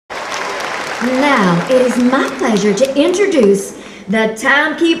Now, it is my pleasure to introduce the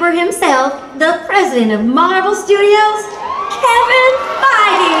timekeeper himself, the president of Marvel Studios, Kevin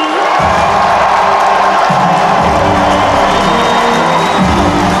Feige.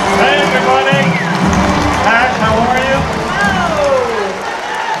 Hey everybody! Ash, how are you?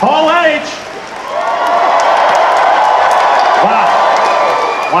 Hall H!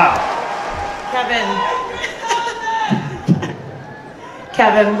 Wow.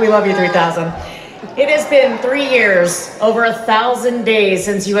 Kevin, we love you 3000. It has been 3 years, over 1,000 days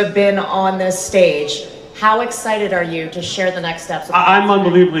since you have been on this stage. How excited are you to share the next steps? I'm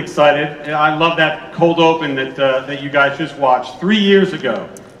unbelievably excited. I love that cold open that you guys just watched. 3 years ago,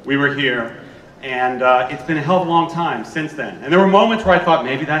 we were here, and it's been a hell of a long time since then. And there were moments where I thought,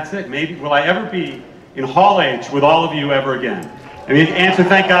 maybe that's it. Maybe, will I ever be in Hall H with all of you ever again? And the answer,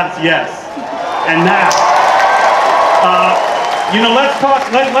 thank God, is yes. And now, you know, let's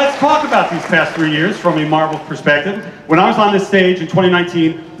talk about these past 3 years from a Marvel perspective. When I was on this stage in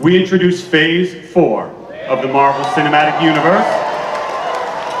 2019, we introduced Phase 4 of the Marvel Cinematic Universe.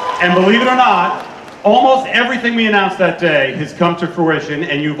 And believe it or not, almost everything we announced that day has come to fruition,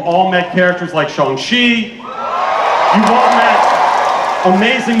 and you've all met characters like Shang-Chi. You've all met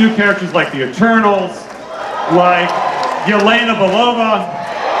amazing new characters like the Eternals, like Yelena Belova,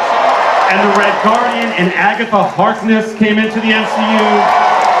 and the Red Guardian, and Agatha Harkness came into the MCU.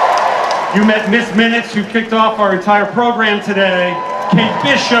 You met Miss Minutes, who kicked off our entire program today. Kate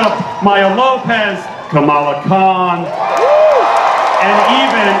Bishop, Maya Lopez, Kamala Khan, and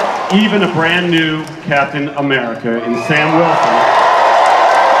even a brand new Captain America in Sam Wilson.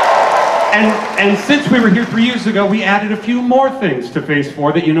 And since we were here 3 years ago, we added a few more things to Phase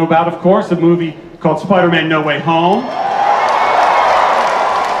 4 that you know about, of course, a movie called Spider-Man No Way Home,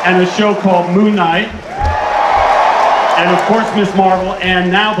 and a show called Moon Knight, and of course Ms. Marvel,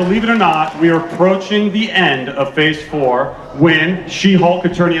 and now, believe it or not, we are approaching the end of Phase 4 when She-Hulk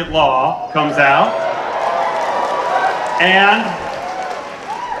Attorney at Law comes out, and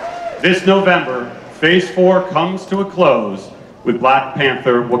this November, Phase 4 comes to a close with Black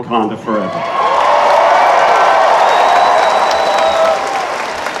Panther: Wakanda Forever.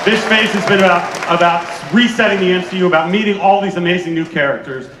 This phase has been about resetting the MCU, about meeting all these amazing new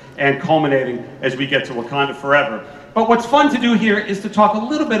characters, and culminating as we get to Wakanda Forever. But what's fun to do here is to talk a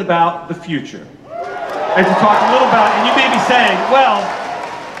little bit about the future. And to talk a little about, and you may be saying, well,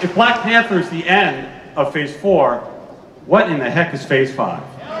 if Black Panther is the end of Phase 4, what in the heck is Phase 5?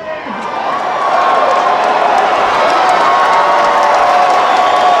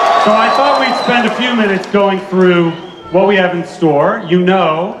 So I thought we'd spend a few minutes going through what we have in store. You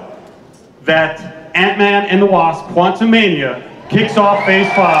know that Ant-Man and the Wasp: Quantumania kicks off Phase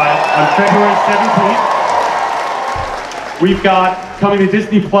 5 on February 17th. We've got, coming to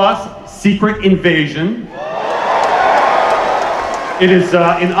Disney Plus, Secret Invasion. It is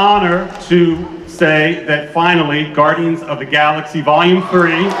an honor to say that finally Guardians of the Galaxy Volume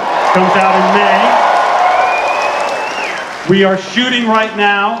 3 comes out in May. We are shooting right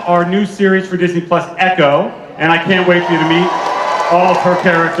now our new series for Disney Plus, Echo, and I can't wait for you to meet all of her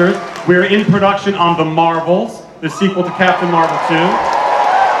characters. We're in production on The Marvels, the sequel to Captain Marvel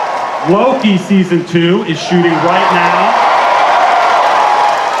 2. Loki Season 2 is shooting right now.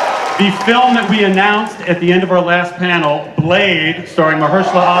 The film that we announced at the end of our last panel, Blade, starring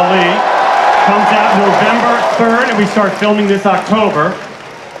Mahershala Ali, comes out November 3rd, and we start filming this October.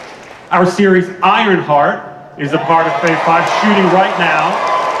 Our series Ironheart is a part of Phase 5, shooting right now.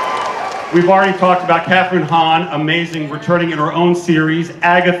 We've already talked about Catherine Hahn, amazing, returning in her own series,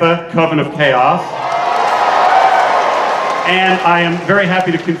 Agatha, Coven of Chaos. And I am very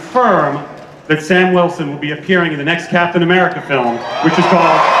happy to confirm that Sam Wilson will be appearing in the next Captain America film, which is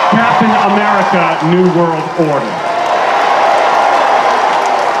called Captain America: New World Order.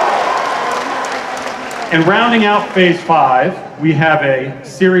 And rounding out Phase 5, we have a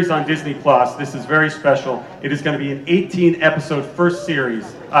series on Disney Plus. This is very special. It is going to be an 18-episode first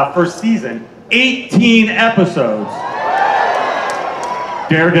season, 18 episodes.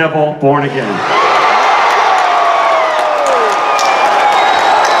 Daredevil: Born Again.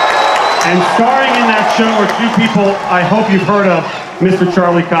 And starring in that show are two people I hope you've heard of, Mr.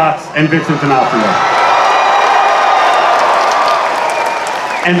 Charlie Cox and Vincent D'Onofrio.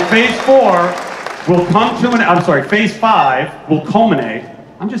 And Phase 4 will come to Phase 5 will culminate.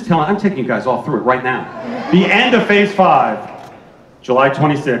 I'm taking you guys all through it right now. The end of Phase 5, July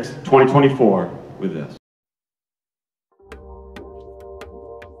 26, 2024, with this.